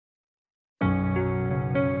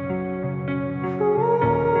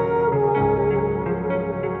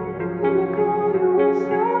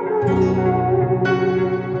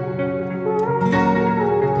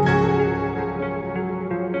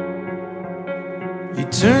You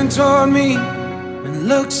turn toward me and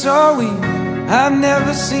look so weak. I've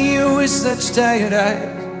never seen you with such tired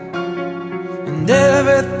eyes. And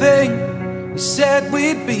everything we said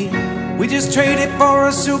we'd be, we just traded for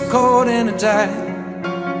a suit coat and a tie.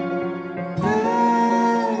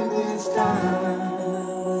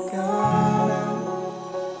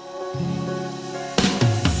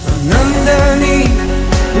 And underneath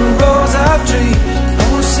the rows of trees, I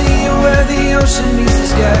will see you where the ocean meets the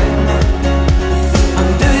sky.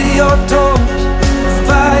 Under your toes, the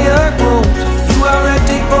fire grows. You are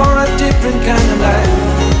ready for a different kind of life.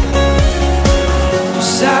 You're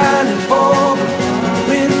silent for me, the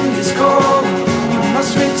wind is cold. You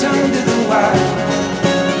must return to the wild.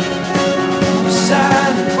 You're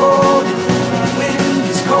silent for me, the wind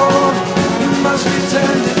is cold. You must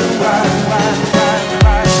return to the wild, wild, wild,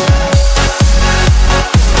 wild.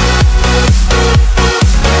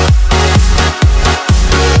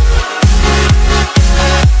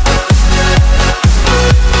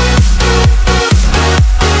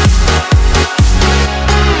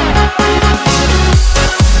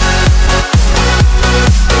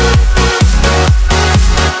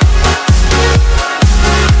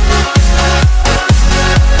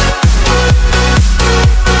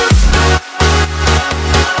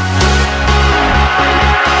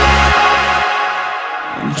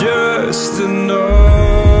 Just enough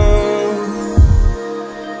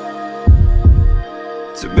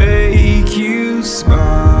to make you smile,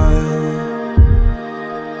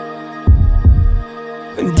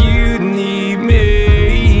 and you need me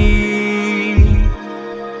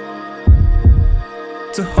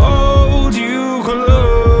to hold you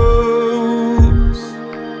close,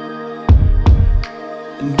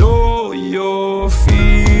 and all your fears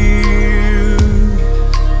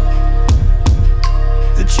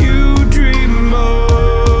that you dream of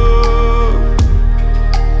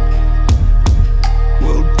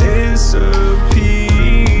will disappear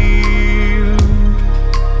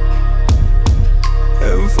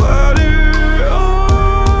and flutter on.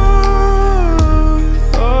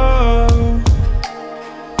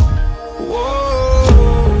 Whoa,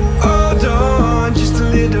 hold on just a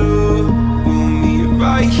little. We'll meet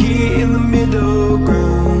right here in the middle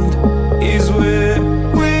ground is where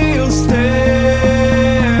we'll stay.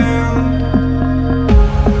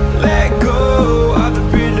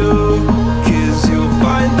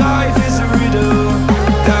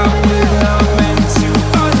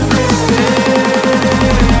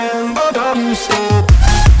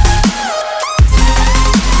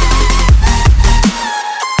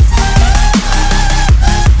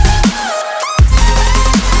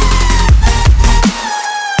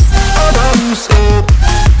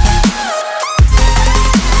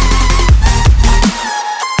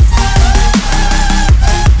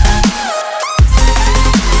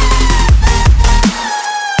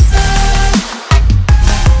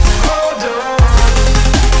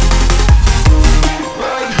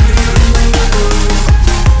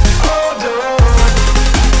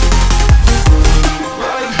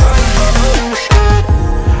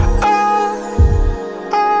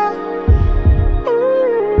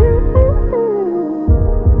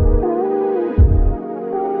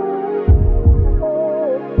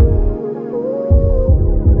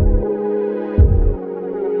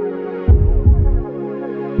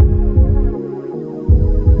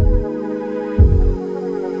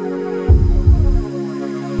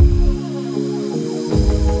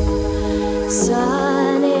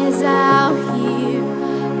 Sun is out here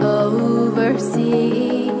overseas.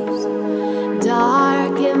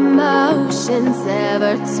 Dark emotions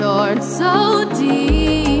ever torn so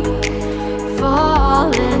deep,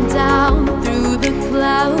 falling down through the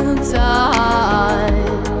clouds. I'm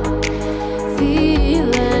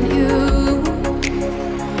feeling you.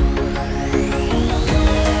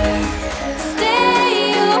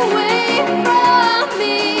 Stay away from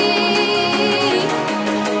me.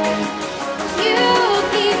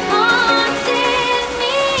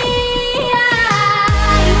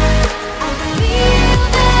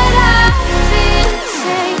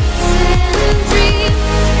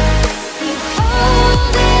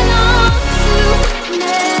 Holding on to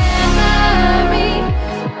memory.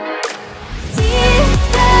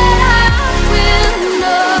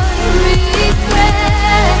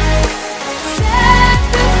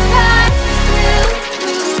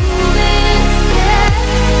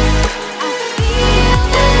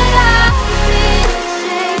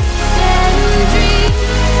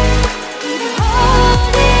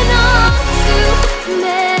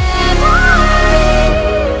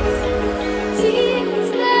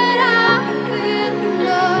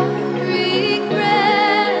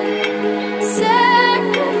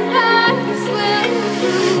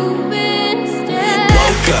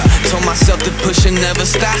 myself to push and never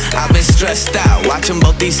stop. I've been stressed out, watching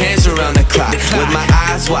both these hands around the clock, with my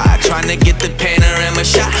eyes wide, trying to get the panorama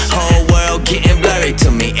shot. Whole world getting blurry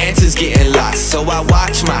to me, answers getting lost. So I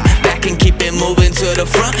watch my back and keep it moving to the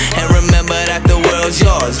front, and remember that the world's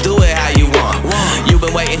yours, do it how you want. You've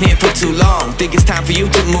been waiting here for too long, think it's time for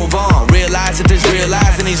you to move on. Realize that there's real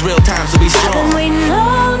lies in these real times to be strong. I've been waiting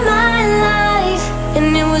all my life,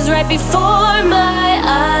 and it was right before my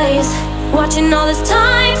eyes, watching all this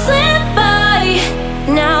time slip by.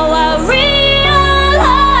 Now I realize,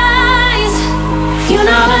 you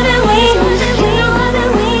know I've been waiting, you know I've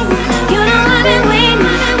been waiting, you know I've been waiting,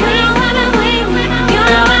 you know I've been waiting, you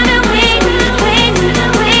know I've been waiting, waiting,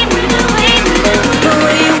 waiting, waiting. But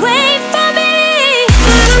will you wait for me?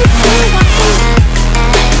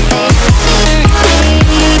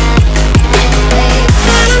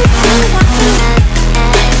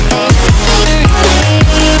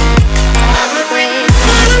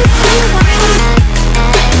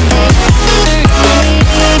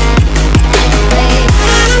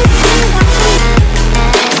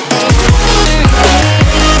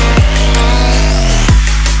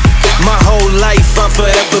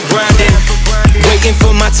 Forever grinding, waiting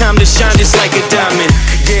for my time to shine just like a diamond.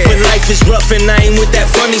 When life is rough and I ain't with that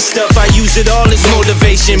funny stuff, I use it all as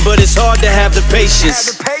motivation, but it's hard to have the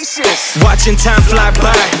patience. Watching time fly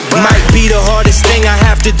by might be the hardest thing I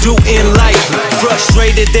have to do in life.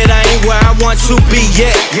 Frustrated that I ain't where I want to be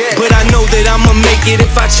yet, but I know that I'ma make it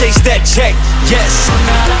if I chase that check. Yes.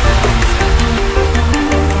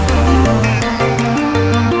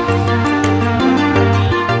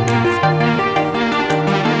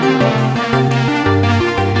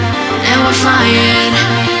 Flying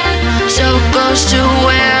so close to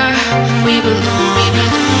where we belong,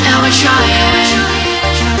 and we're trying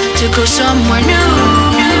to go somewhere new.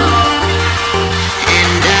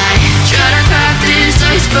 And I try to crack this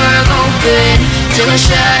iceberg open till it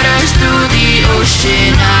shatters through the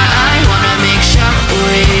ocean. I wanna make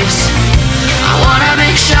shockwaves, I wanna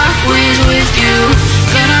make shockwaves with you.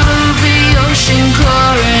 Gonna move the ocean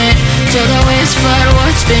current till the waves flood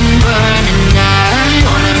what's been burning. I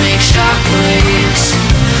wanna make shockwaves,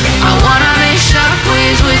 I wanna make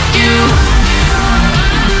shockwaves with you.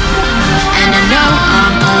 And I know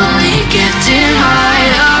I'm only getting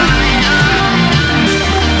higher,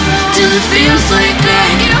 till it feels like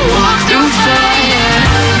I can walk through fire.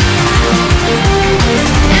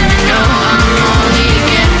 And I know I'm only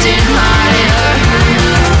getting higher,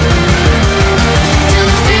 till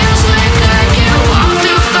it feels like I can walk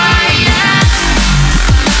through fire.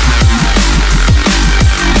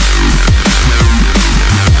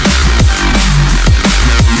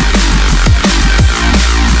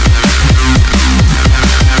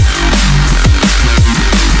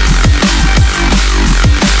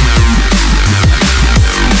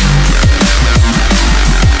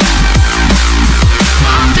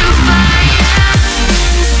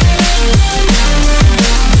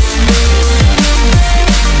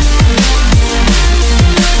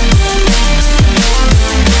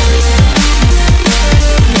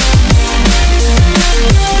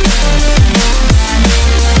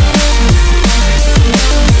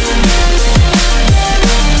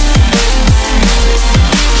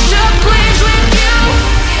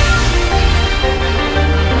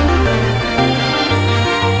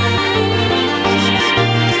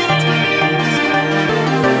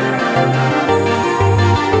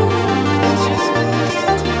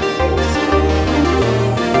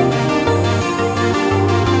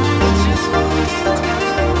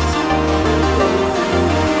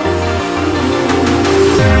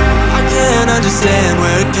 Understand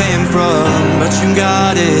where it came from, but you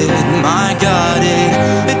got it, I got it.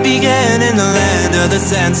 It began in the land of the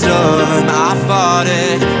sandstorm. I fought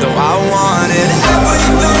it, though I wanted.